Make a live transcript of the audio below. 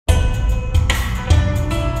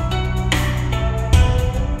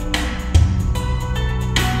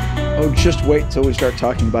just wait until we start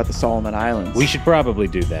talking about the Solomon Islands? We should probably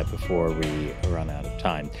do that before we run out of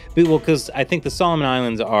time. Because I think the Solomon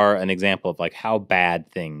Islands are an example of like how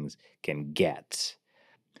bad things can get.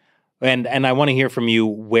 And I want to hear from you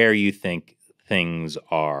where you think things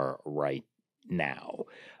are right now.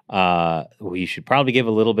 We should probably give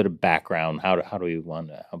a little bit of background. How do we want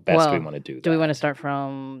to? How best do we want to do that? Do we want to start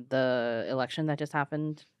from the election that just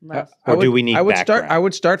happened? Do we need background? I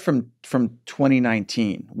would start from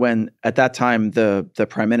 2019, when at that time the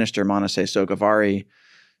Prime Minister Manasseh Sogavari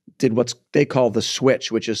did what they call the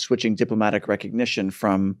switch, which is switching diplomatic recognition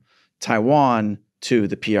from Taiwan to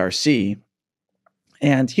the PRC.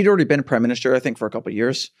 And he'd already been Prime Minister, I think, for a couple of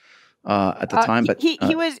years at the time. But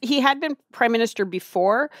he had been Prime Minister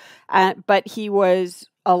before, but he was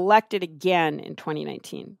elected again in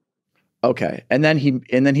 2019. Okay, and then he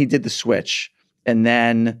did the switch, and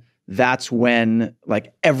then that's when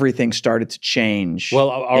like everything started to change. Well,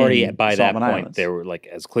 already by that point, Islands. there were, like,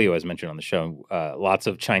 as Cleo has mentioned on the show, lots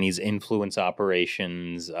of Chinese influence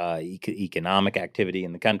operations, economic activity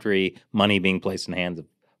in the country, money being placed in the hands of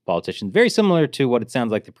politicians. Very similar to what it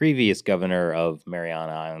sounds like the previous governor of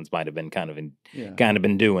Mariana Islands might have been kind of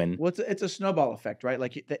been doing. Well, it's a snowball effect, right?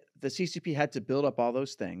 Like the CCP had to build up all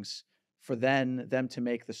those things for them to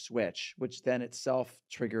make the switch, which then itself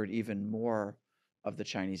triggered even more of the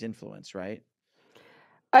Chinese influence, right?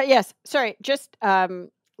 Yes. Sorry. Just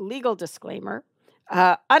legal disclaimer.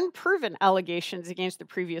 Unproven allegations against the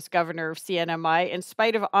previous governor of CNMI in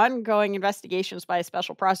spite of ongoing investigations by a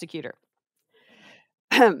special prosecutor.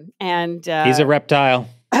 And he's a reptile.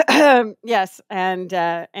 Yes, and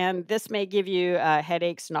this may give you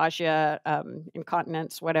headaches, nausea,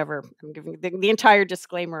 incontinence, whatever. I'm giving the entire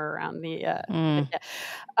disclaimer around the.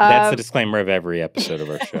 That's the disclaimer of every episode of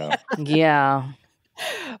our show. Yeah.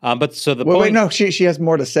 But so the wait, no, she has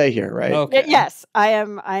more to say here, right? Okay. Yes, I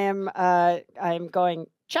am going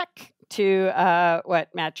check to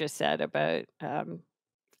what Matt just said about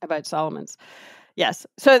Solomon's. Yes.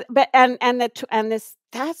 So, but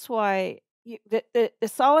that's why the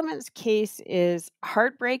Solomon's case is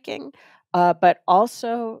heartbreaking, but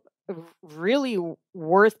also really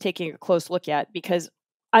worth taking a close look at, because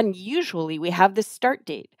unusually we have the start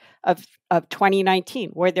date of 2019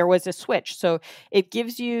 where there was a switch. So it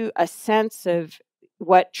gives you a sense of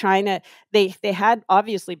what China, they had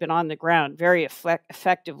obviously been on the ground very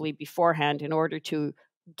effectively beforehand in order to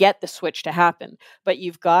get the switch to happen. But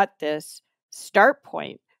you've got this start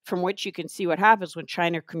point from which you can see what happens when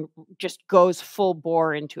China just goes full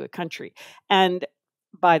bore into a country. And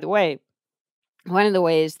by the way, one of the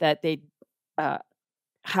ways that they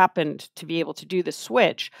happened to be able to do the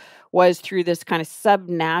switch was through this kind of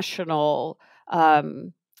subnational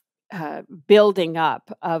building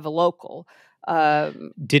up of a local.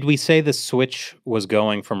 Did we say the switch was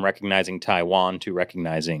going from recognizing Taiwan to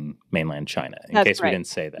recognizing mainland China? In case we didn't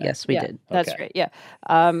say that. Yes, we did. That's right. Yeah.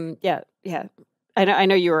 Yeah. I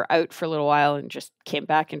know you were out for a little while and just came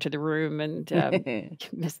back into the room and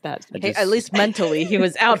missed that. Hey, at least mentally, he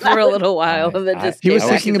was out for a little while. And then he was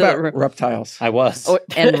thinking about reptiles. I was.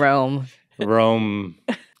 And Rome. Rome.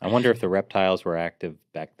 I wonder if the reptiles were active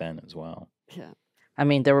back then as well. Yeah. I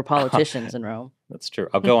mean, there were politicians in Rome. That's true.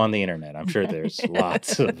 I'll go on the internet. I'm sure there's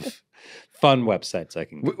lots of fun websites I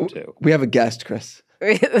can go to. We have a guest, Chris.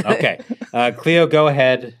 Okay. Cleo, go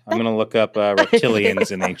ahead. I'm going to look up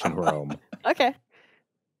reptilians in ancient Rome. Okay. Do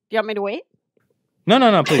you want me to wait?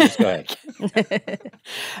 No. Please, just go ahead.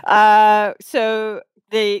 So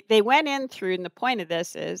they went in through, and the point of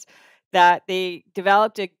this is that they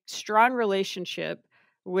developed a strong relationship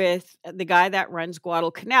with the guy that runs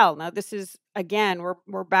Guadalcanal. Now, this is, again,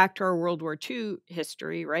 we're back to our World War II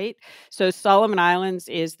history, right? So Solomon Islands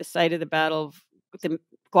is the site of the Battle of the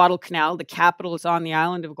Guadalcanal. The capital is on the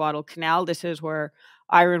island of Guadalcanal. This is where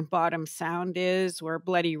Iron Bottom Sound is, where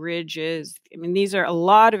Bloody Ridge is. I mean, a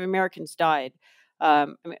lot of Americans died.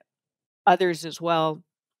 Others as well.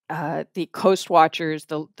 The Coast Watchers,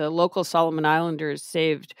 the local Solomon Islanders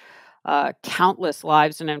saved countless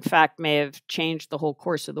lives, and in fact may have changed the whole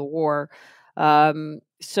course of the war.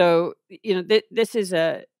 So this is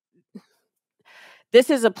a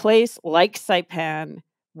place like Saipan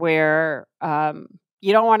where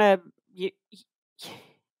you don't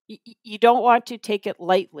want to take it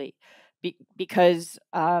lightly, because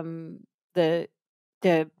the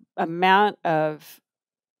amount of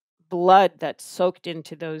blood that's soaked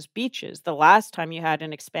into those beaches. The last time you had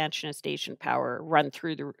an expansionist Asian power run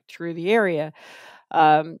through the area,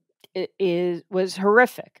 was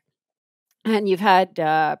horrific. And you've had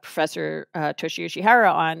Professor Toshio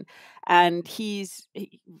Ishihara on, and he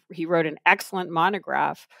wrote an excellent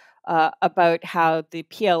monograph about how the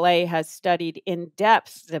PLA has studied in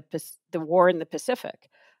depth the war in the Pacific,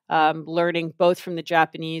 learning both from the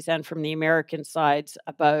Japanese and from the American sides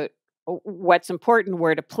about what's important,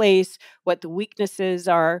 where to place, what the weaknesses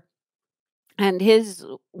are. And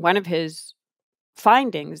one of his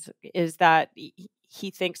findings is that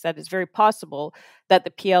he thinks that it's very possible that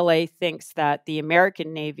the PLA thinks that the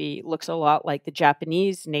American Navy looks a lot like the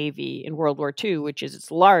Japanese Navy in World War II, which is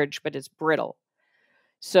it's large, but it's brittle.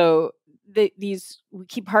 So we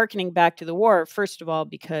keep hearkening back to the war, first of all,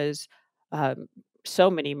 because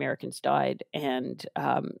so many Americans died, and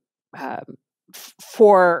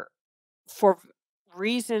for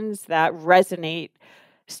reasons that resonate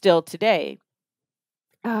still today,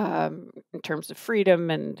 in terms of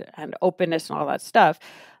freedom and openness and all that stuff.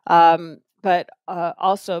 But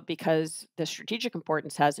also because the strategic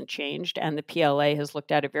importance hasn't changed, and the PLA has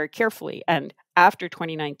looked at it very carefully. And after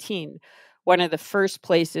 2019, one of the first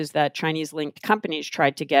places that Chinese-linked companies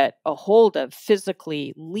tried to get a hold of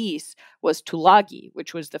physically lease was Tulagi,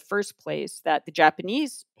 which was the first place that the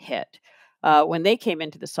Japanese hit when they came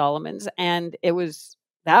into the Solomons. And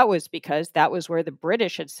that was because that was where the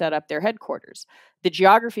British had set up their headquarters. The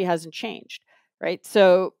geography hasn't changed, right?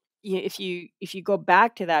 So if you go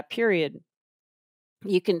back to that period,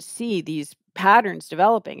 you can see these patterns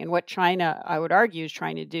developing. And what China, I would argue, is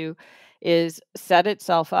trying to do is set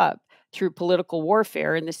itself up through political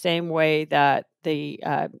warfare in the same way that the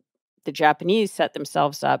Japanese set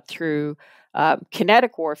themselves up through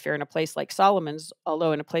kinetic warfare in a place like Solomon's,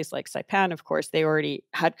 although in a place like Saipan, of course, they already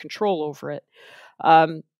had control over it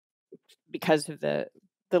because of the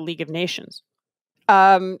League of Nations.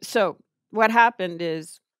 So what happened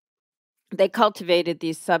is they cultivated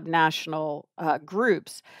these subnational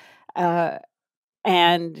groups,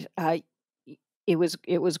 and it was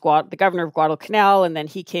the governor of Guadalcanal, and then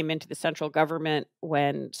he came into the central government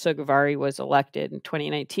when Sogavare was elected in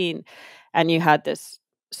 2019, and you had this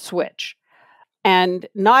switch. And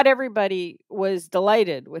not everybody was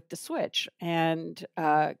delighted with the switch. And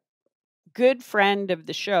good friend of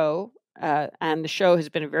the show, and the show has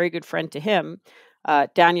been a very good friend to him,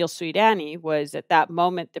 Daniel Suidani, was at that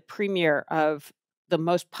moment the premier of the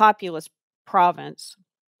most populous province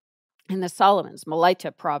in the Solomons,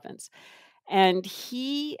 Malaita province. And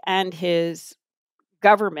he and his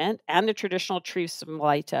government and the traditional chiefs of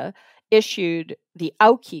Malaita issued the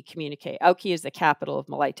Auki communique. Auki is the capital of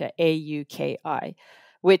Malaita, Auki,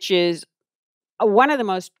 which is one of the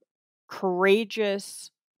most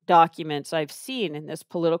courageous documents I've seen in this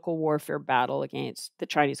political warfare battle against the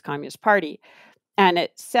Chinese Communist Party. And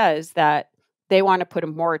it says that they want to put a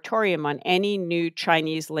moratorium on any new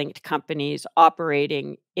Chinese-linked companies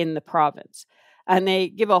operating in the province. And they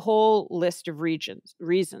give a whole list of reasons,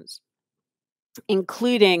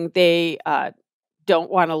 including they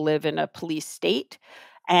don't want to live in a police state,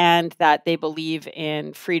 and that they believe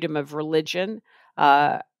in freedom of religion,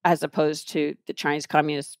 as opposed to the Chinese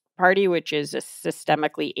Communist Party, which is a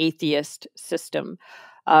systemically atheist system.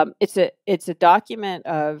 It's a document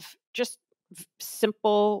of just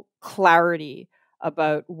simple clarity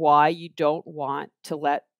about why you don't want to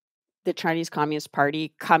let the Chinese Communist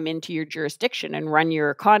Party come into your jurisdiction and run your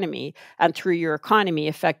economy, and through your economy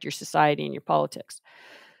affect your society and your politics.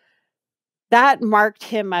 That marked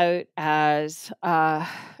him out as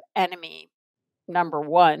enemy number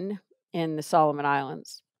one in the Solomon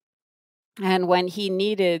Islands. And when he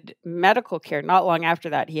needed medical care, not long after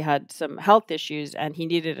that, he had some health issues and he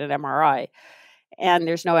needed an MRI. And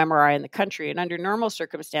there's no MRI in the country. And under normal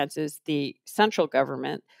circumstances, the central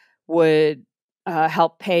government would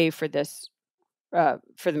help pay for this, for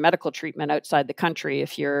the medical treatment outside the country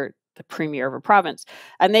if you're the premier of a province.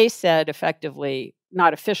 And they said effectively,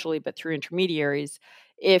 not officially, but through intermediaries,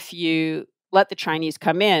 if you let the Chinese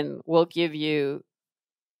come in, we'll give you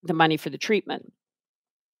the money for the treatment.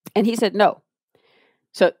 And he said no.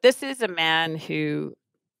 So this is a man who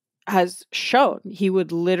has shown he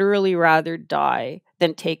would literally rather die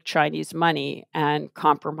than take Chinese money and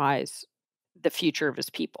compromise the future of his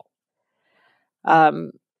people.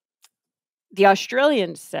 The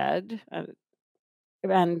Australians said,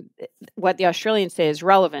 and what the Australians say is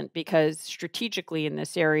relevant because strategically in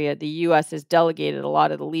this area, the US has delegated a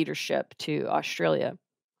lot of the leadership to Australia,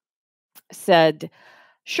 said,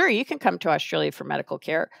 sure, you can come to Australia for medical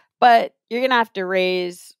care, but you're going to have to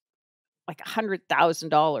raise like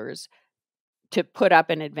 $100,000 to put up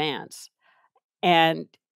in advance. And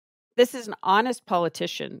this is an honest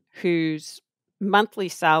politician whose monthly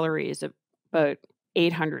salary is about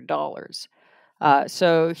 $800.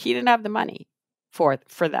 So he didn't have the money for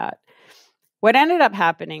that. What ended up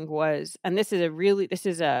happening was, and this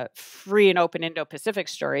is a free and open Indo-Pacific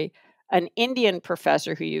story, an Indian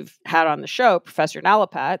professor who you've had on the show, Professor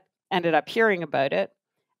Nalapat, ended up hearing about it,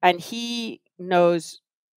 and he knows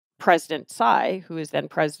President Tsai, who is then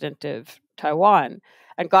president of Taiwan,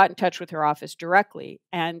 and got in touch with her office directly.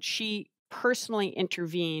 And she personally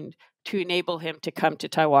intervened to enable him to come to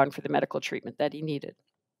Taiwan for the medical treatment that he needed.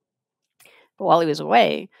 But while he was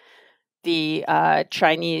away, the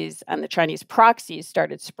Chinese and the Chinese proxies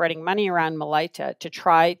started spreading money around Malaita to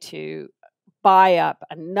try to buy up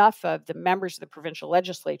enough of the members of the provincial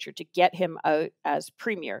legislature to get him out as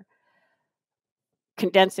premier.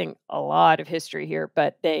 Condensing a lot of history here,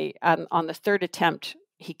 but they on the third attempt,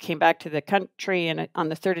 he came back to the country, and on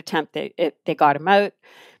the third attempt, they got him out.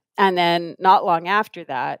 And then not long after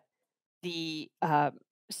that, the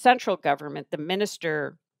central government, the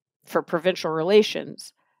Minister for Provincial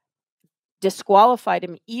Relations, disqualified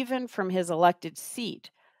him even from his elected seat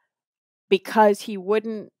because he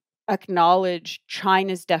wouldn't acknowledge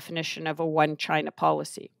China's definition of a one China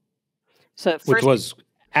policy. So which was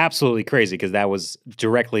absolutely crazy, because that was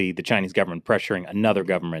directly the Chinese government pressuring another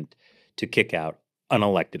government to kick out an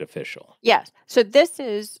elected official. Yes. So this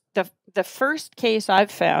is the first case I've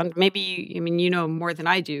found, maybe you know more than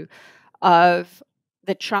I do, of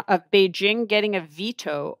Beijing getting a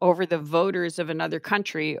veto over the voters of another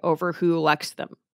country over who elects them.